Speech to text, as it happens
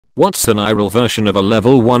What's an viral version of a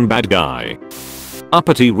level 1 bad guy?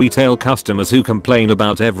 Uppity retail customers who complain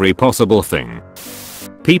about every possible thing.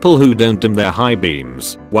 People who don't dim their high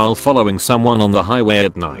beams while following someone on the highway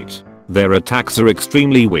at night. Their attacks are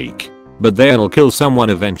extremely weak, but they'll kill someone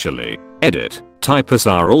eventually. Edit. Typists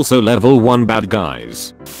are also level 1 bad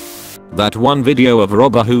guys. That one video of a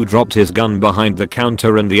robber who dropped his gun behind the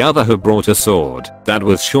counter and the other who brought a sword that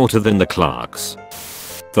was shorter than the clerk's.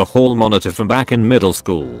 The hall monitor from back in middle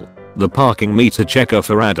school. The parking meter checker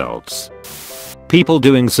for adults. People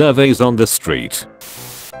doing surveys on the street.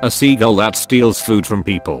 A seagull that steals food from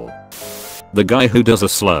people. The guy who does a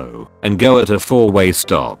slow and go at a 4-way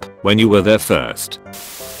stop when you were there first.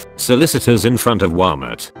 Solicitors in front of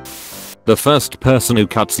Walmart. The first person who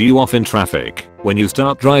cuts you off in traffic when you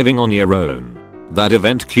start driving on your own. That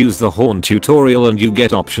event cues the horn tutorial and you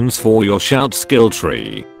get options for your shout skill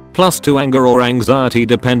tree. +2 anger or anxiety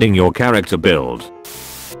depending your character build.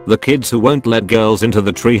 The kids who won't let girls into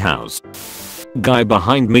the treehouse. Guy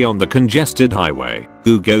behind me on the congested highway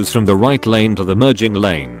who goes from the right lane to the merging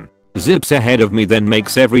lane. Zips ahead of me then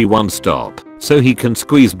makes everyone stop so he can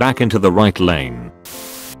squeeze back into the right lane.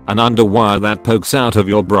 An underwire that pokes out of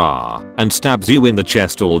your bra and stabs you in the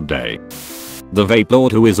chest all day. The vape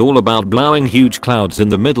lord who is all about blowing huge clouds in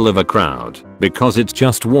the middle of a crowd because it's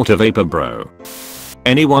just water vapor bro.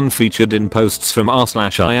 Anyone featured in posts from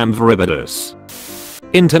r/IamVeribidus.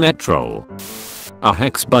 Internet troll. A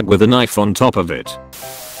hex bug with a knife on top of it.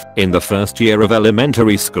 In the first year of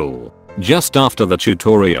elementary school, just after the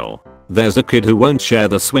tutorial, there's a kid who won't share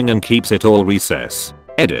the swing and keeps it all recess.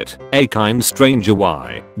 Edit. A kind stranger,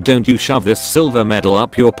 why don't you shove this silver medal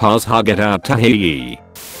up your pa's hug it out tahee.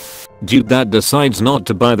 Dude that decides not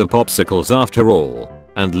to buy the popsicles after all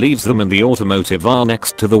and leaves them in the automotive aisle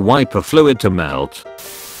next to the wiper fluid to melt.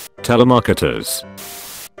 Telemarketers.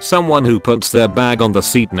 Someone who puts their bag on the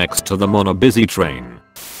seat next to them on a busy train.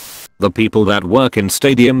 The people that work in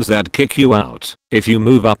stadiums that kick you out if you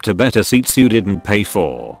move up to better seats you didn't pay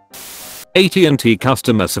for. AT&T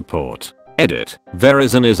customer support. Edit.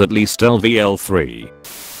 Verizon is at least LVL3.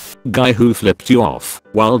 Guy who flipped you off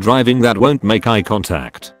while driving that won't make eye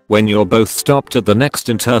contact when you're both stopped at the next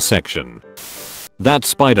intersection. That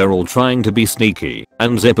spider all trying to be sneaky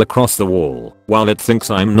and zip across the wall while it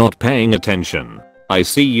thinks I'm not paying attention. I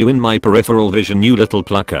see you in my peripheral vision, you little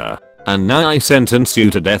plucker, and now I sentence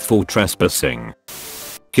you to death for trespassing.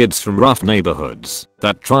 Kids from rough neighborhoods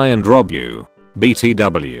that try and rob you.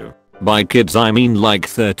 BTW. By kids I mean like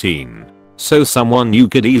 13. So someone you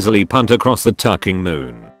could easily punt across the tucking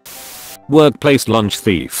moon. Workplace lunch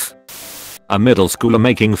thief. A middle schooler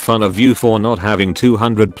making fun of you for not having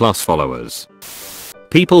 200+ followers.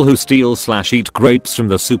 People who steal/eat grapes from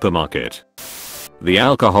the supermarket. The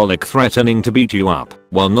alcoholic threatening to beat you up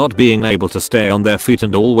while not being able to stay on their feet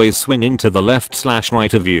and always swinging to the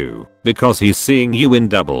left/right of you because he's seeing you in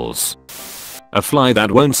doubles. A fly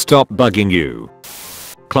that won't stop bugging you.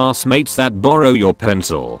 Classmates that borrow your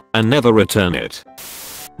pencil and never return it.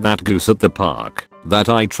 That goose at the park that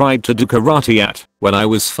I tried to do karate at when I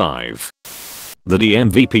was 5. The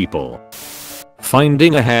DMV people.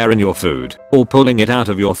 Finding a hair in your food or pulling it out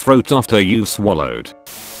of your throat after you've swallowed.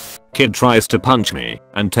 Kid tries to punch me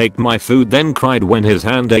and take my food then cried when his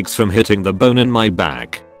hand aches from hitting the bone in my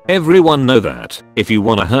back. Everyone know that if you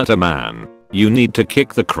wanna hurt a man, you need to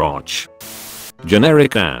kick the crotch.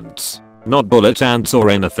 Generic ants. Not bullet ants or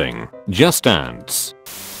anything, just ants.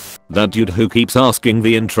 That dude who keeps asking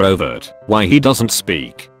the introvert why he doesn't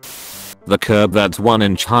speak. The curb that's 1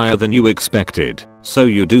 inch higher than you expected, so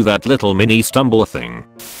you do that little mini stumble thing.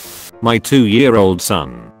 My 2-year-old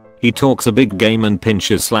son. He talks a big game and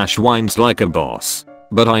pinches/whines like a boss,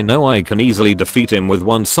 but I know I can easily defeat him with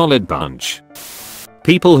one solid punch.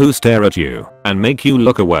 People who stare at you and make you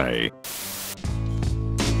look away.